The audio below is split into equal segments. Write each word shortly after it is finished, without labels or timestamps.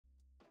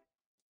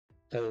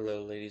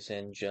Hello, ladies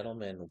and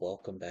gentlemen.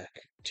 Welcome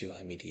back to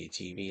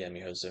HIMediaTV. I'm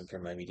your host Zim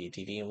from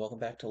HIMediaTV, and welcome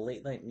back to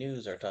Late Night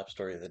News, our top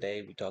story of the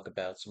day. We talk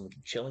about some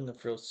chilling of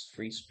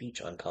free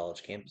speech on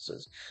college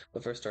campuses.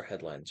 But first, our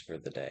headlines for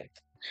the day.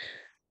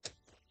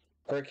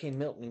 Hurricane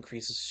Milton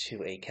increases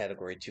to a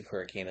Category 2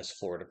 hurricane as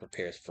Florida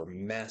prepares for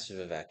massive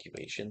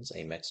evacuations.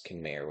 A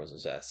Mexican mayor was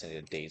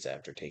assassinated days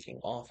after taking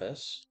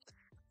office.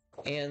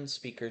 And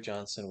Speaker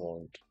Johnson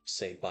won't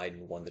say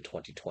Biden won the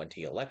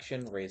 2020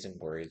 election, raising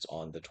worries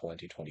on the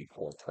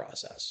 2024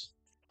 process.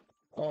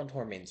 On to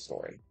our main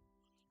story.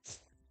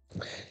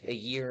 A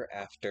year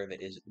after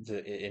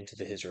into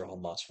the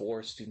Israel-Hamas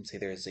war, students say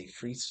there is a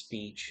free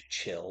speech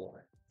chill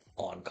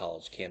on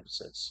college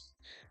campuses.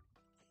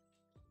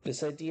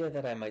 This idea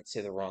that I might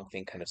say the wrong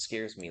thing kind of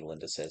scares me,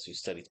 Linda says, who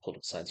studies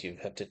political science. You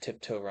have to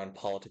tiptoe around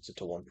politics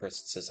until one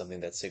person says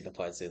something that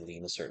signifies they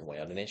lean a certain way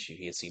on an issue.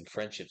 He has seen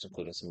friendships,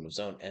 including some of his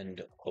own,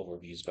 end over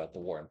views about the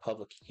war in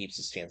public. He keeps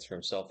his stance for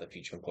himself that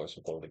future employers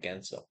will vote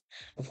against him.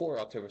 Before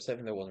October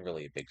 7th, there wasn't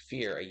really a big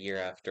fear. A year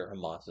after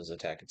Hamas's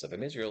attack in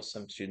southern Israel,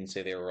 some students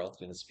say they were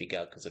reluctant to speak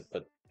out because it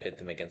pit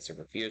them against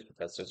their peers,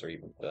 professors, or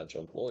even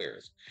potential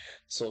employers.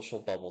 Social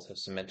bubbles have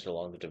cemented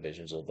along the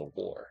divisions of the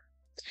war.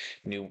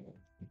 New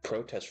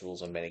protest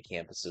rules on many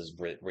campuses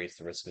raise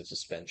the risk of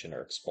suspension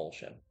or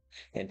expulsion.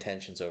 And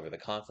tensions over the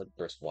conflict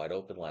burst wide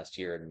open last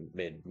year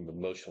amid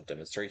emotional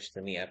demonstrations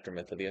in the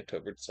aftermath of the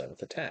October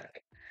 7th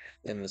attack.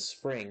 In the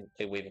spring,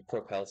 a wave of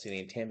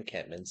pro-Palestinian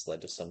encampments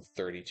led to some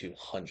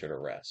 3,200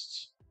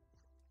 arrests.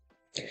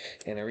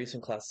 In a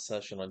recent class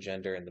session on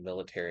gender in the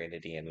military at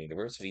Indiana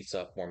University,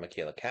 sophomore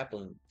Michaela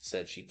Kaplan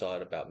said she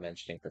thought about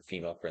mentioning her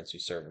female friends who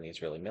serve in the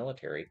Israeli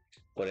military,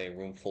 but in a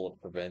room full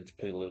of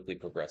politically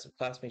progressive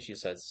classmates, she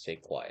decided to stay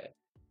quiet.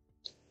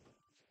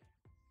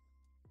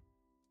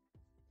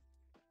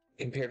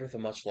 Compared with the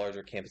much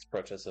larger campus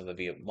protests of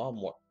the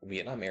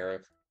Vietnam era,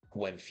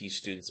 when few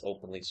students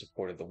openly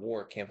supported the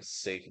war, campuses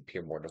say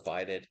appear more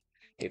divided.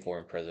 A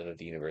former president of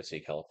the University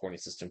of California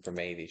system for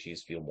many, the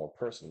issues feel more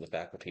personal. The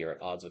faculty are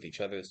at odds with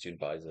each other, the student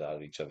bodies are at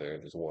odds with each other,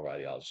 there's a war of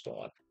ideologies going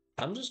on.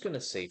 I'm just going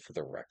to say for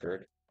the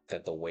record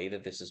that the way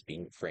that this is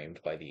being framed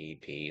by the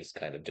AP is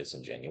kind of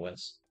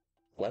disingenuous.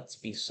 Let's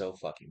be so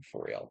fucking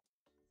for real.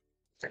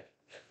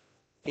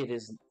 It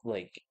is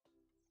like,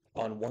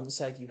 on one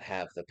side you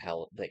have the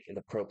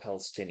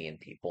pro-Palestinian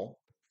people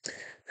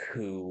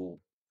who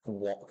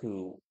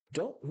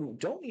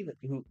don't even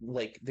who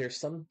like there's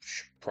some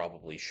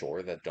probably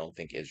sure that don't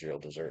think Israel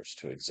deserves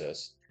to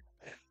exist,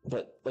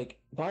 but like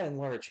by and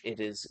large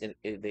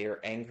they are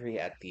angry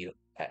at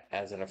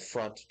as an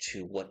affront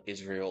to what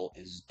Israel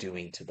is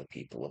doing to the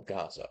people of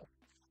Gaza.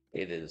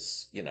 It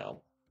is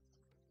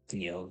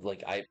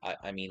like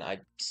I mean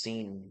I've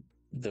seen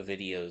the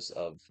videos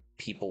of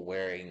people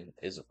wearing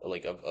is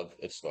like of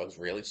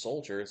Israeli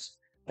soldiers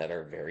that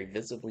are very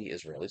visibly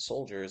Israeli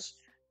soldiers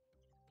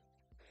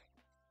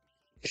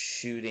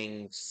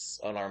shooting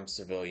unarmed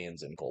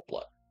civilians in cold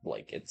blood.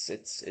 Like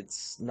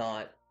it's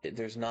not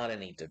there's not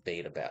any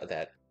debate about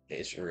that.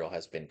 Israel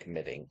has been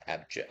committing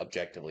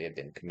objectively have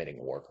been committing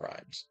war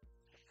crimes.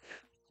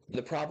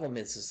 The problem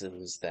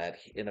is that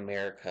in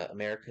America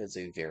is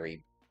a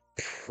very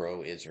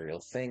pro-Israel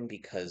thing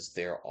because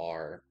there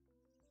are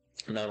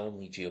not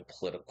only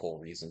geopolitical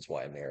reasons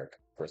why America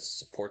first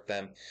support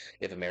them.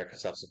 If America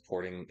stopped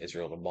supporting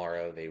Israel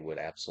tomorrow, they would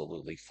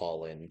absolutely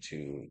fall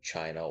into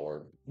China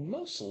or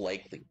most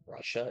likely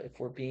Russia.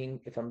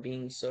 If I'm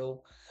being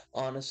so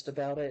honest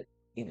about it,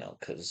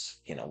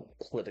 because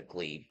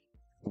politically.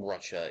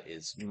 Russia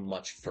is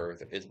much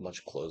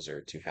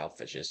closer to how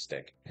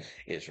fascistic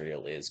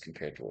Israel is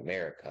compared to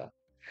America.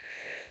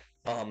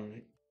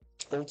 Um,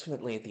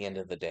 Ultimately, at the end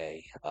of the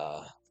day,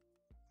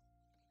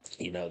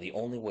 the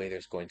only way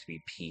there's going to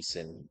be peace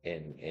in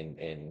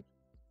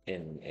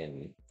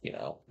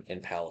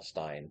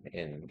Palestine,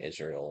 in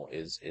Israel,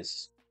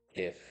 is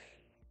if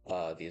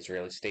the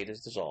Israeli state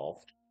is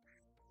dissolved,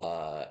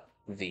 uh,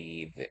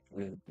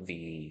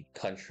 the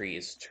country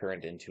is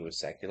turned into a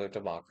secular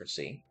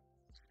democracy,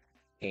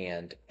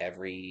 and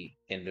every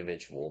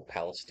individual,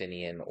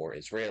 Palestinian or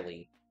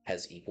Israeli,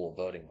 has equal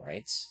voting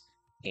rights,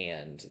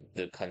 and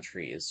the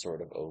country is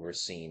sort of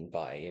overseen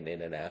by an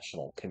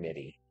international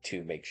committee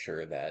to make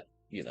sure that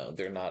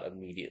they're not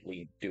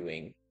immediately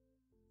doing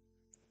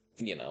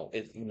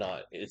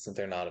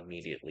they're not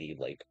immediately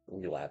like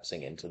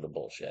relapsing into the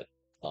bullshit.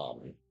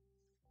 Um,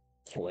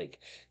 like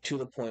to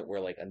the point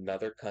where like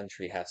another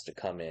country has to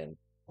come in,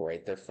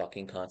 write their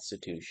fucking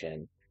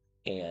constitution,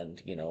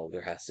 and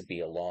there has to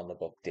be a law in the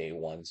book day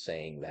one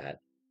saying that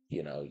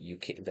you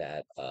can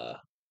that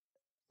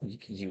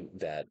you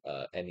that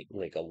any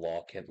like a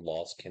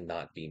laws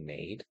cannot be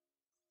made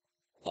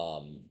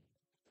um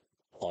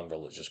on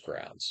religious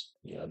grounds,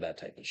 that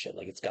type of shit.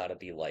 Like it's got to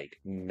be like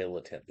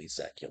militantly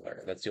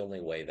secular. That's the only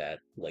way that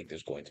like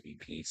there's going to be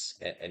peace,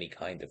 any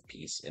kind of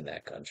peace in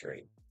that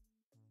country.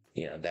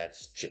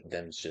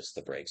 Them's just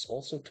the breaks.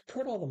 Also, to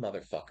put all the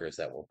motherfuckers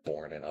that were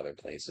born in other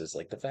places,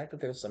 like the fact that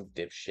there's some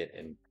dipshit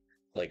and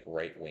like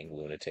right wing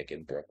lunatic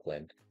in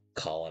Brooklyn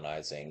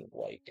colonizing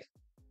like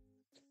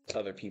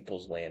other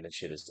people's land and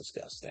shit is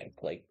disgusting.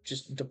 Like,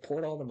 just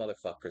deport all the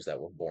motherfuckers that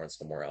were born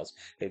somewhere else.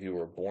 If you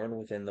were born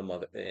within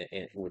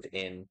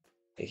the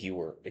if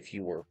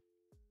you were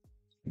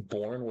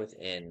born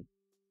within,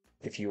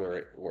 if you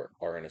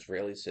are an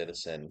Israeli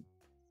citizen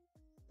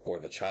or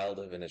the child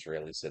of an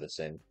Israeli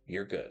citizen,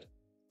 you're good.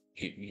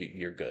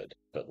 You're good.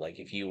 But like,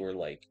 if you were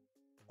like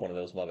one of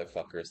those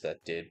motherfuckers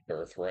that did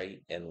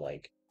birthright and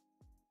like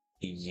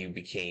you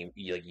became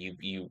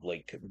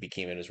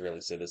an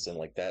Israeli citizen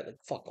like that, like,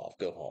 fuck off,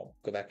 go home,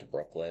 go back to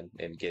Brooklyn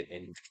and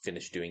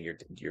finish doing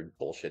your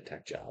bullshit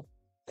tech job,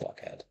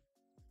 fuckhead.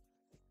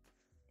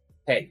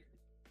 Hey,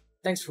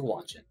 thanks for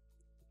watching.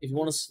 If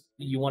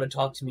you want to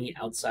talk to me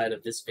outside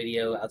of this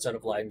video, outside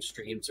of live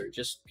streams, or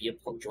just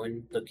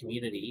join the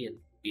community and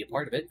be a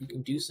part of it, you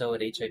can do so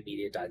at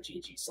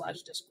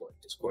HIMedia.gg/Discord.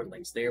 Discord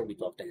links there.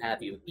 We'd love to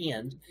have you.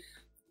 And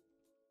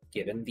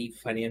given the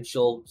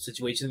financial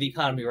situation of the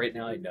economy right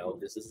now, I know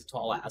this is a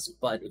tall ask,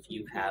 but if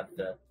you have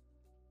the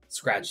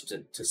scratch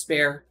to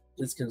spare,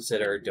 please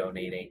consider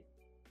donating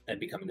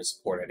and becoming a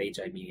supporter at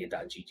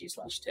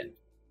HIMedia.gg/tip.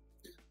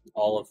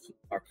 All of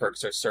our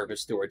perks are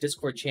serviced through our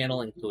Discord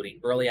channel, including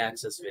early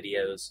access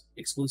videos,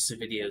 exclusive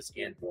videos,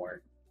 and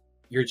more.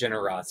 Your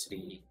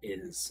generosity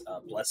is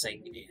a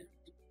blessing, and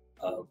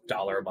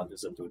 $1 a month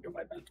is a boon to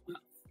my mental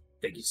health.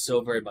 Thank you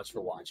so very much for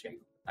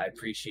watching. I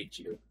appreciate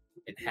you,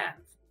 and have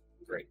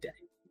a great day.